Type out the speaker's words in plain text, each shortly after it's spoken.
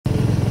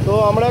তো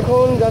আমরা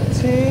এখন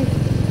যাচ্ছি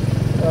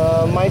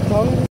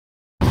মাইথন।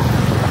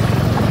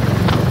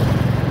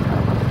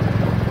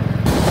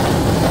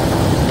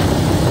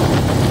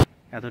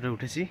 এতটা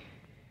উঠেছি,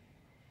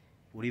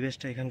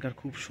 পরিবেশটা এখানকার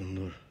খুব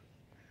সুন্দর।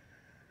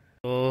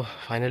 তো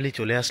ফাইনালি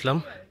চলে আসলাম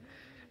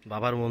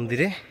বাবার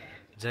মন্দিরে।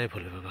 জয়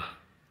ভোলে বাবা।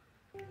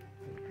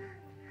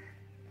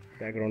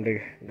 ব্যাকগ্রাউন্ডে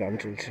গান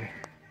চলছে,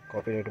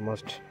 copyright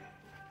must.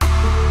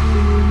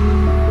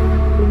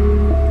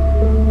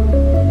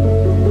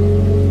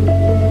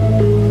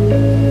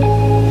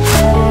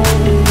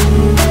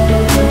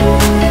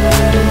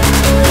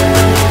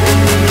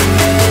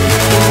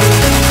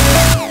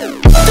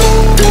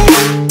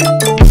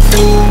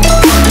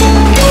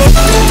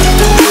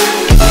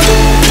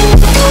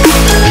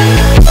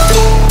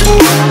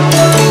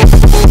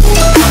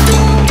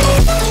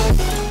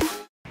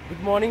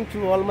 Morning to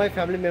all my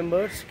family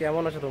members.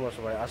 কেমন আছো তোমরা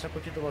সবাই? আশা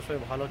করছি তোমরা সবাই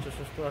ভালো আছো,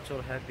 সুস্থ আছো,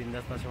 হ্যাঁ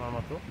বিন্দাস আছো আমার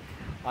মতো।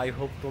 আই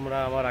হোপ তোমরা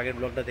আমার আগের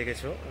ব্লগটা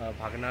দেখেছো,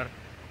 ভাগনার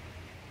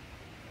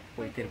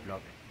পৈতের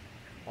ব্লগ।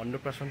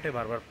 অন্নপ্রাশনটাই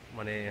বারবার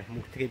মানে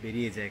মুখ থেকে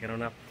বেরিয়ে যায়,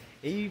 কেননা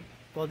এই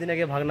কদিন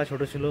আগে ভাগনা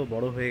ছোট ছিল,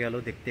 বড় হয়ে গেল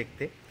দেখতে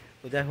দেখতে।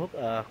 তো যাই হোক,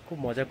 খুব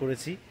মজা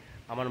করেছি।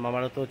 আমার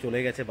মামারা তো চলে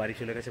গেছে, বাড়ি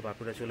চলে গেছে,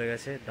 বাঁকুড়া চলে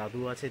গেছে, দাদু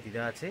আছে,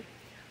 দিদা আছে,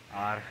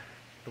 আর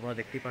তোমরা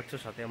দেখতেই পাচ্ছ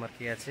সাথে আমার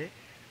কে আছে।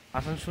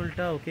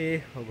 আসানসোলটা ওকে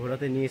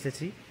ঘোরাতে নিয়ে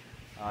এসেছি,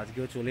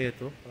 আজকেও চলে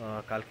যেত,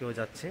 কালকেও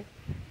যাচ্ছে,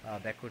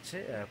 ব্যাক করছে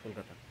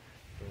কলকাতা।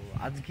 তো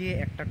আজকে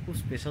একটা খুব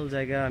স্পেশাল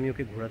জায়গা আমি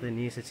ওকে ঘোরাতে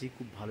নিয়ে এসেছি,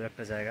 খুব ভালো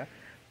একটা জায়গা।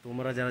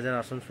 তোমরা যারা যারা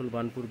আসানসোল,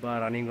 বার্নপুর বা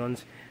রানীগঞ্জ,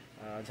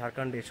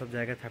 ঝাড়খণ্ড এসব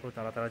জায়গায় থাকো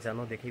তারা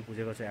জানো, দেখেই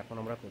বুঝে গেছো এখন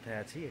আমরা কোথায়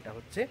আছি। এটা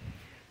হচ্ছে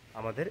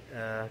আমাদের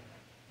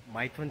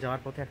মাইথন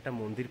যাওয়ার পথে একটা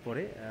মন্দির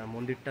পড়ে।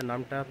 মন্দিরটার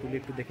নামটা তুলে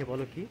একটু দেখে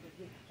বলো কি?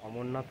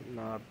 অমরনাথ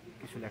না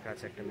কিছু লেখা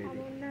আছে একটা, মেবি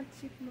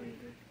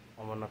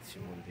অমরনাথ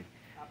শিব মন্দির।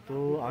 তো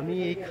আমি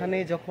এইখানে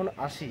যখন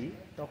আসি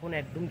তখন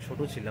একদম ছোট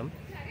ছিলাম,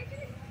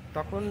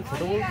 তখন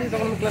ছোটো বলতে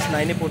তখন আমি ক্লাস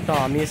 9-এ পড়তাম।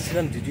 আমি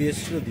এসেছিলাম, জিজু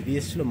এসেছিলো, দিদি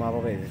এসেছিলো, মা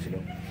বাবা এসেছিলো।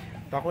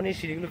 তখন এই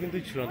সিঁড়িগুলো কিন্তু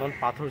ছিল না, তখন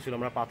পাথর ছিল,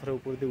 আমরা পাথরের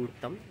উপর দিয়ে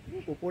উঠতাম।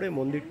 উপরে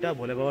মন্দিরটা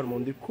ভোলে বাবার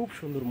মন্দির, খুব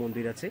সুন্দর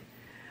মন্দির আছে।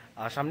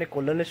 আর সামনে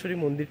কল্যাণেশ্বরী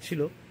মন্দির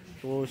ছিল,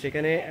 তো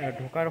সেখানে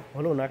ঢোকার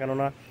হলো না,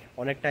 কেননা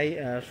অনেকটাই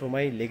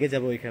সময় লেগে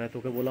যাবে ওইখানে।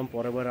 তোকে বললাম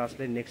পরের বার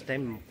আসলে নেক্সট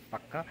টাইম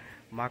পাক্কা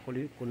মা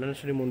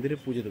কল্যাণেশ্বরী মন্দিরে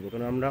পুজো দেবো,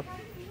 কারণ আমরা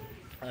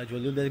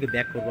জলদি জলদি আজকে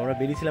ব্যাক করবো। আমরা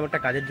বেরিয়েছিলাম একটা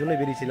কাজের জন্য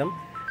বেরিয়েছিলাম,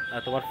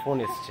 তোমার ফোন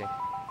এসছে।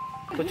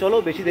 তো চলো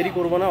বেশি দেরি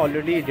করবো না,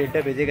 অলরেডি 1:30টা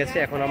বেজে গেছে।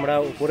 এখন আমরা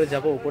উপরে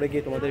যাব, উপরে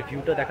গিয়ে তোমাদের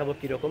ভিউটা দেখাবো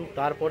কীরকম।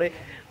 তারপরে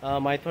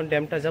মাইথন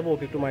ড্যামটা যাবো,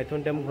 ওকে একটু মাইথন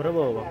ড্যাম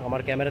ঘোরাবো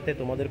আমার ক্যামেরাতে,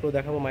 তোমাদেরকেও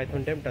দেখাবো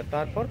মাইথন ড্যামটা।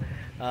 তারপর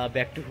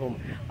ব্যাক টু হোম।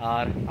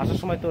 আর আসার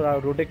সময় তো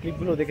রোডে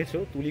ক্লিপগুলো দেখেছো,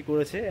 তুলি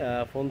করেছে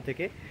ফোন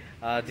থেকে।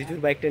 জিজুর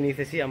বাইকটা নিয়ে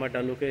এসেছি, আমার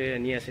ডালুকে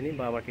নিয়ে আসেনি,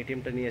 বা আমার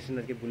কেটিএমটা নিয়ে আসেনি,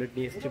 আজকে বুলেট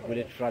নিয়ে এসেছি,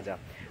 বুলেট রাজা।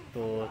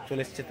 তো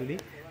চলে এসছে তুলি।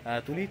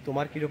 তুলি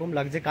তোমার কীরকম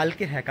লাগছে?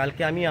 কালকে, হ্যাঁ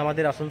কালকে আমি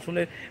আমাদের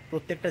আসানসোলের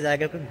প্রত্যেকটা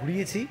জায়গাকে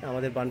ঘুরিয়েছি,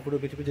 আমাদের বার্নপুরেও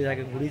কিছু কিছু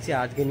জায়গা ঘুরিয়েছি,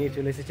 আজকে নিয়ে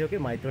চলে এসেছি ওকে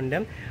মাইথন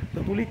ড্যাম। তো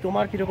তুলি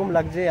তোমার কীরকম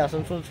লাগছে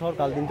আসানসোল শহর?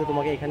 কাল দিন তো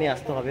তোমাকে এখানে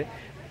আসতে হবে।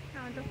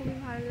 আমার তো খুবই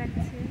ভালো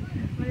লাগছে,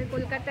 আমাদের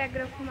কলকাতা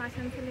একরকম,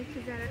 আসানসোল একটু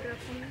জায়গাটা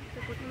এরকম, তো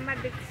প্রথমবার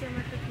দেখছি,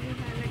 আমার তো খুবই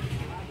ভালো লাগছে।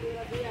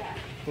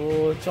 তো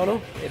চলো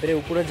এবারে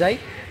উপরে যাই,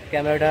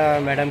 ক্যামেরাটা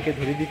ম্যাডামকে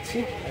ধরিয়ে দিচ্ছি,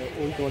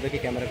 ওই তোমাদেরকে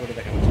ক্যামেরা করে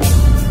দেখাবো।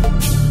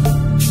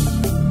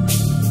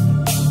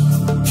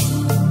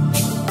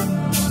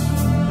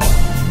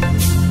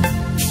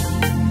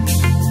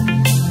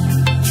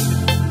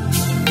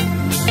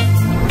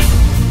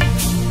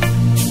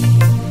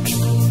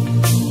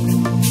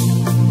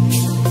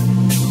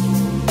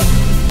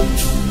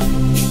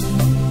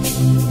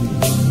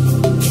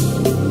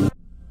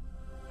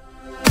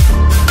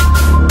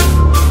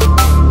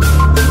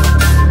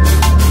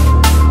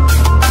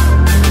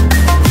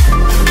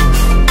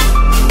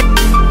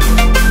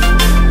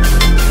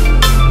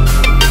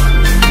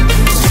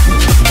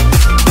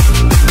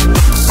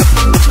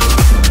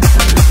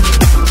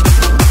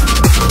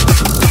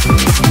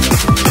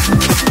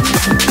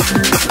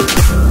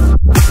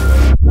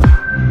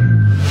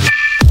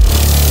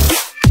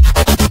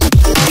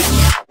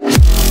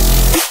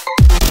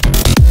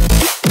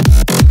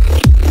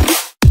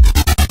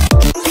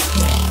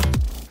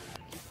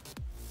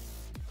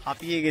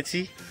 হাঁপিয়ে গেছি,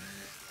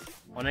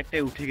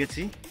 অনেকটাই উঠে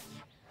গেছি,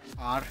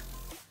 আর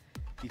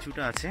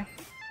কিছুটা আছে।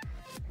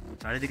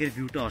 চারিদিকের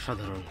ভিউটা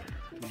অসাধারণ,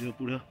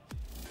 পুরো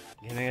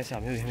ঘেমে গেছে,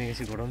 আমিও ঘেমে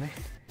গেছি গরমে।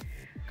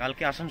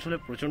 কালকে আসানসোলে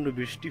প্রচণ্ড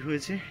বৃষ্টি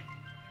হয়েছে,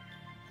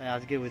 তাই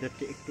আজকে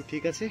ওয়েদারটা একটু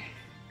ঠিক আছে।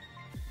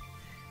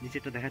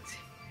 নিচেটা দেখাচ্ছি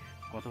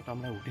কতটা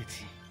আমরা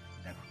উঠেছি,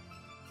 দেখো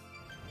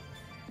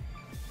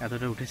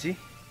এতটা উঠেছি।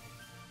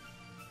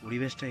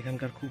 পরিবেশটা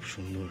এখানকার খুব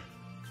সুন্দর,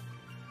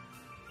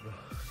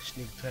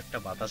 স্নিগ্ধ একটা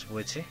বাতাস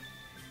বইছে,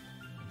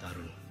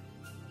 দারুণ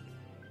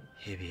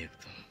হেভি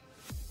একদম।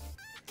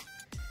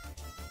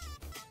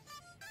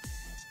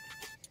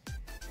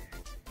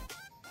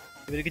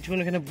 এবারে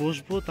কিছুক্ষণ এখানে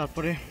বসবো,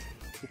 তারপরে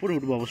উপরে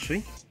উঠবো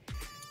অবশ্যই,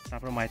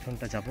 তারপর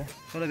মাইথনটা যাব।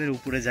 চলো এবার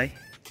উপরে যাই।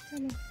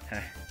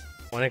 হ্যাঁ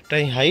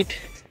অনেকটাই হাইট,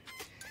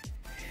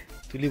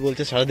 তুলি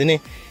বলছে সারাদিনে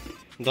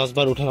 10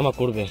 বার ওঠানামা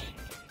করবে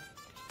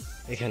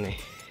এখানে।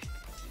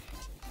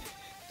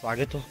 তো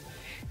আগে তো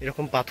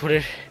এরকম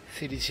পাথরের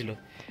সিঁড়ি ছিল,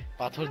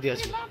 পাথর দেওয়া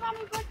ছিল।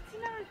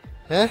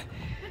 হ্যাঁ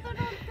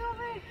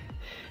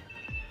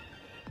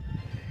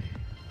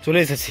চলে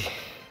এসেছি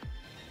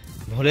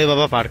ভোলে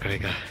বাবা পার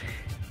করেগা।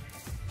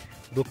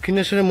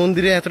 দক্ষিণেশ্বরের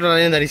মন্দিরে এতটা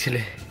লাইনে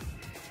দাঁড়িয়েছিলে।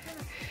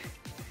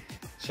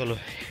 চলো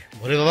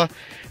ভোলে বাবা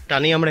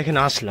টানিয়ে আমরা এখানে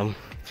আসলাম,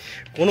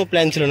 কোনো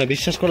প্ল্যান ছিল না,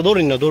 বিশ্বাস করো।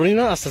 দৌড়ি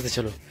না আস্তে আস্তে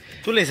চলো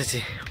চলে এসেছি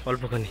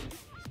অল্পখানি।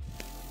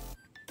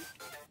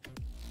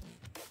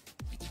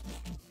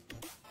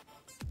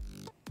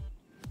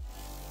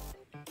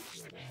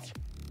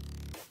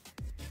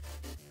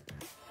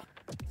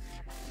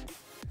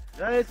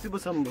 জয় শিব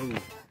শম্ভু।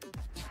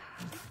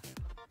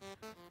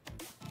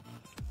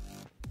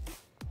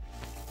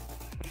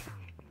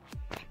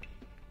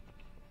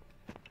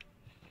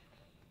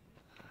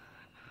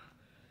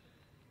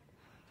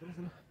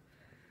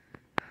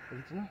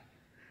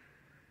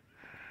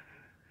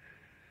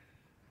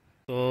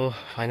 তো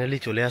ফাইনালি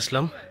চলে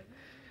আসলাম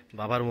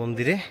বাবার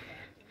মন্দিরে।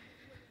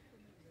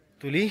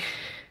 তুলি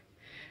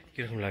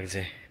কিরকম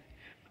লাগছে?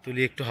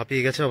 তুলি একটু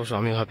হাঁপিয়ে গেছে, অবশ্য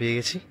আমিও হাঁপিয়ে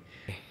গেছি।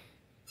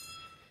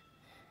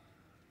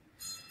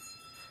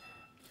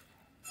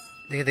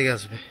 দেখে দেখে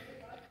আসবে।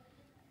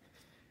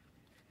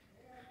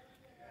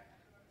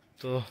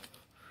 তো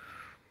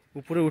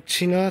উপরে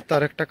উঠছি না,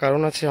 তার একটা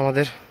কারণ আছে।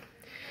 আমাদের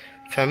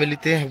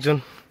ফ্যামিলিতে একজন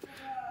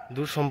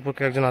দূর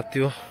সম্পর্কে একজন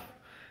আত্মীয়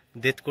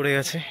ডেথ করে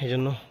গেছে, এই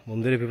জন্য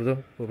মন্দিরের ভিতরে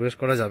প্রবেশ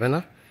করা যাবে না।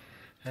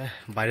 হ্যাঁ,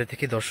 বাইরে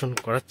থেকে দর্শন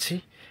করাচ্ছি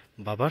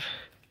বাবার,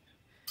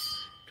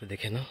 একটু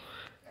দেখে নাও।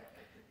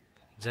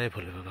 জয়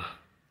ভোলে বাবা।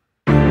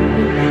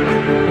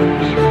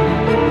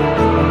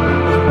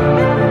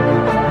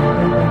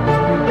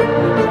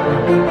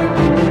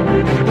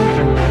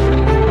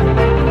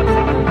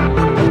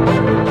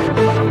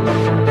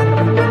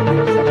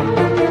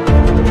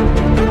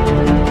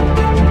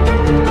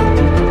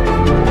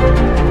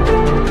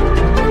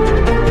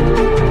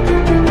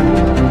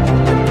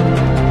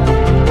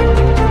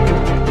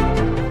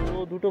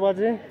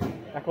 বাজে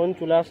এখন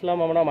চলে আসলাম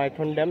আমরা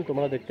মাইথন ড্যাম,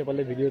 তোমরা দেখতে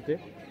পারলে ভিডিওতে।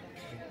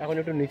 এখন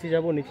একটু নিচে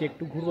যাব, নিচে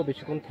একটু ঘুরবো,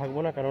 বেশিক্ষণ থাকবো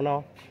না, কেননা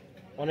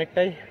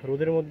অনেকটাই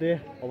রোদের মধ্যে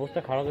অবস্থা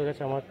খারাপ হয়ে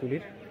গেছে আমার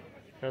তুলির,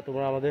 সেটা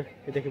তোমরা আমাদের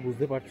দেখে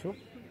বুঝতে পারছো।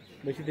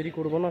 বেশি দেরি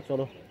করবো না,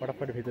 চলো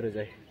ফটাফট ভিতরে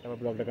যাই, তারপর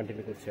ব্লগটা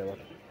কন্টিনিউ করছি আবার।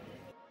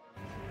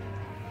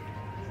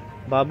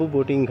 বাবু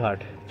বোটিং ঘাট,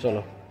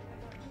 চলো।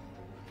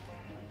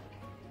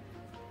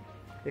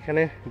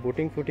 এখানে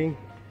বোটিং ফুটিং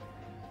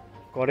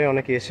করে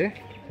অনেকে এসে।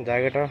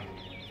 জায়গাটা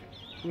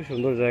খুবই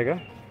সুন্দর জায়গা।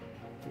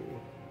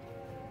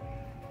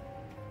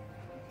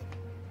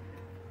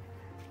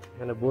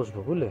 এখানে বসবো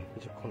বুঝলে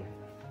কিছুক্ষণ।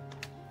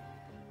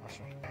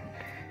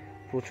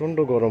 প্রচন্ড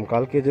গরম,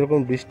 কালকে যেরকম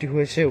বৃষ্টি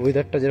হয়েছে,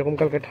 ওয়েদারটা যেরকম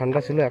কালকে ঠান্ডা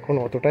ছিল, এখন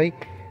অতটাই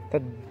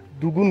তার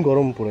দুগুণ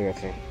গরম পড়ে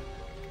গেছে।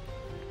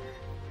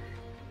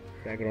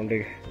 ব্যাকগ্রাউন্ডে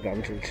গান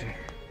চলছে,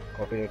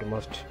 কপিরাইট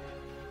মাস্ট।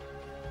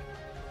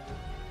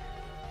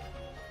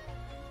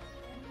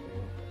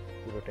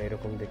 পুরোটা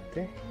এরকম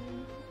দেখতে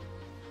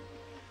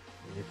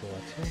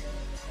আছে।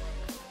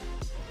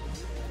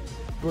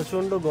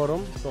 প্রচন্ড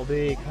গরম, তবে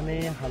এখানে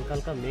হালকা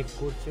হালকা মেঘ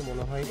করছে,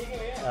 মনে হয়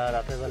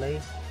রাতের বেলায়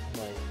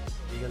নয়,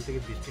 বিকাল থেকে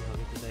বৃষ্টি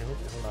হবে। তো যাই হোক,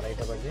 এখন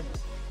 2:30 বাজে।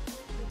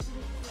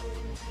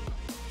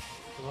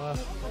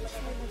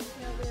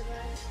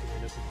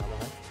 খুব ভালো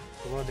হয়,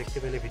 তোমরা দেখতে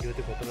পেলে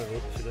ভিডিওতে কতটা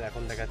রোদ ছিল,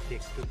 এখন দেখাচ্ছি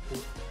একটু একটু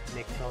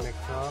মেঘটা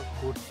অনেকটা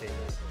করছে,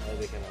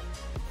 দেখে নাও।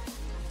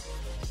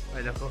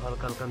 এই দেখো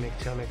হালকা হালকা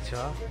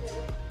মেঘছা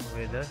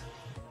ওয়েদার।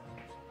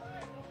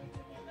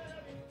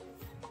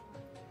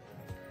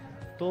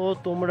 তো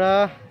তোমরা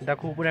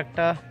দেখো উপরে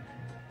একটা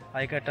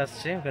আইকার্ড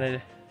আসছে, ওখানে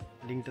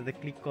লিঙ্কটাতে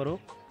ক্লিক করো,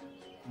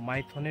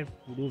 মাইথনের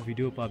পুরো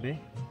ভিডিও পাবে।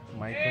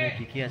 মাইথনে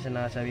কী কী আছে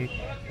না আছে আমি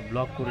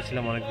ব্লগ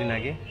করেছিলাম অনেকদিন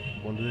আগে,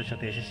 বন্ধুদের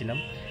সাথে এসেছিলাম।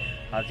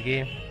 আজকে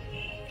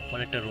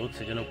অনেকটা রোদ,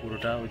 সেজন্য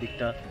পুরোটা ওই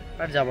দিকটা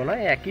আর যাবো না,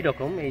 একই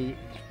রকম, এই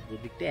ওই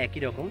দিকটা একই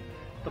রকম।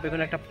 তবে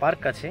এখানে একটা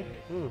পার্ক আছে,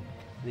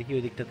 দেখি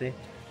ওই দিকটাতে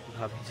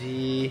ভাবছি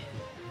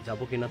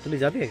যাবো কিনা। তুলি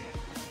যাবে?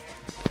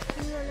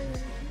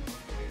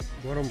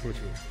 গরম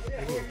প্রচুর।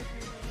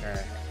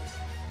 হ্যাঁ,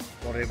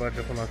 পরের বার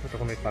যখন আসবো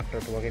তখন ওই পার্কটা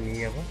তোমাকে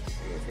নিয়ে যাবো।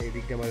 এই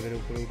দিকটা আমার বের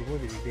উপরে উঠবো,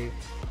 যেদিক দিয়ে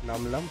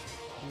নামলাম।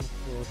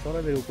 তো চলো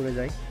বের উপরে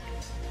যাই।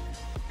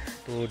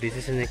 তো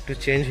ডিসিশন একটু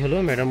চেঞ্জ হলো,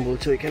 ম্যাডাম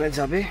বলছে ওইখানে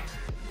যাবে,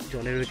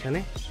 জলের ওইখানে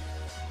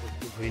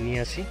একটু ঘুরে নিয়ে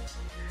আসি।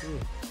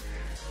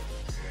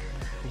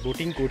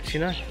 বোটিং করছি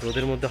না,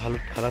 রোদের মধ্যে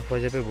হালত খারাপ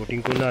হয়ে যাবে বোটিং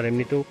করলে, আর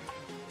এমনিতেও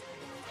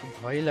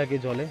ভয় লাগে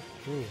জলে।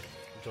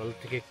 জল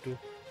থেকে একটু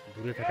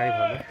দূরে থাকাই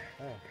ভালো।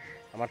 হ্যাঁ,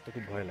 আমার তো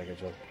খুব ভয় লাগে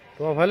জল।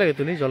 তোমার ভয় লাগে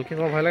তুলি জলকে?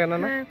 তোমার ভয় লাগে না?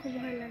 না, খুব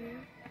ভয় লাগে।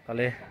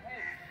 তাহলে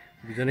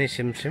দুজনেই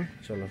সেম সেম,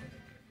 চলো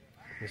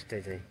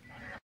নিশ্চয়ই যাই।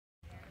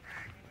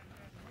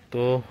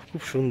 তো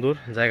খুব সুন্দর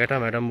জায়গাটা,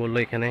 ম্যাডাম বললো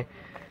এখানে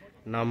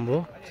নামবো,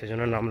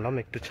 সেজন্য নামলাম,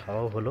 একটু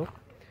ছাওয়াও হলো।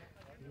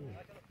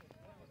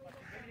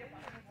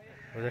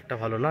 ওয়েদারটা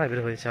ভালো না,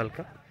 এবারে হয়েছে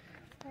হালকা।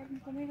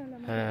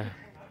 হ্যাঁ,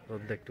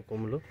 রোদটা একটু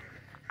কমলো,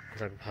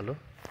 যাক ভালো।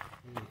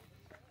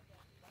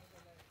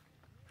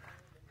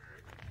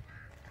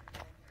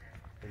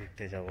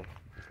 দেখতে যাবো।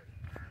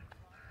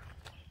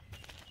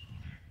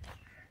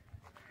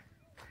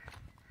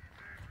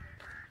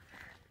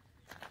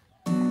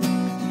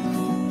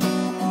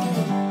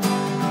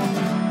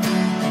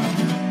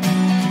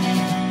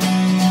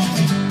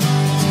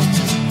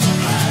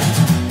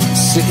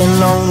 Sitting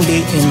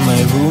lonely in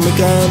my room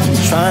again,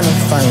 trying to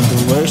find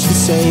the words to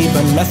say,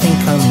 but nothing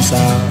comes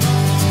out.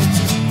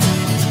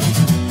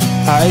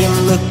 I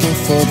am looking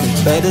for the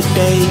better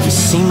days,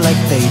 seem like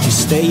they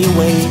just stay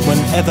away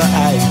whenever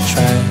I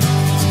try.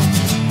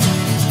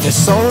 There's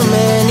so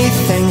many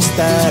things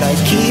that I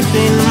keep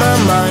in my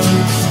mind.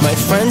 My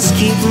friends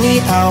keep me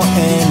out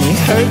and it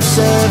hurts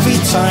every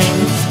time.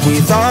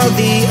 With all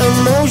the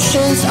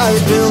emotions I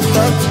built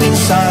up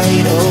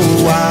inside, oh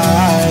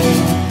why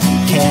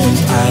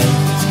can't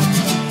I?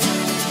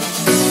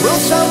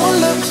 Will someone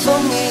look for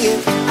me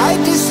if I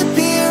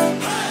disappear?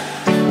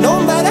 No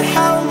matter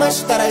how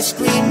much that I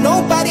scream,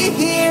 nobody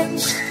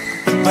hears.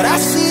 But I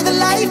see the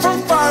light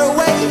from far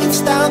away,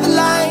 it's down the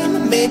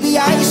line. Maybe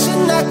I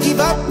should not give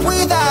up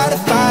without a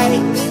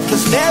fight,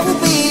 'cause there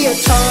will be a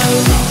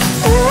time,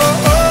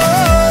 oh, oh,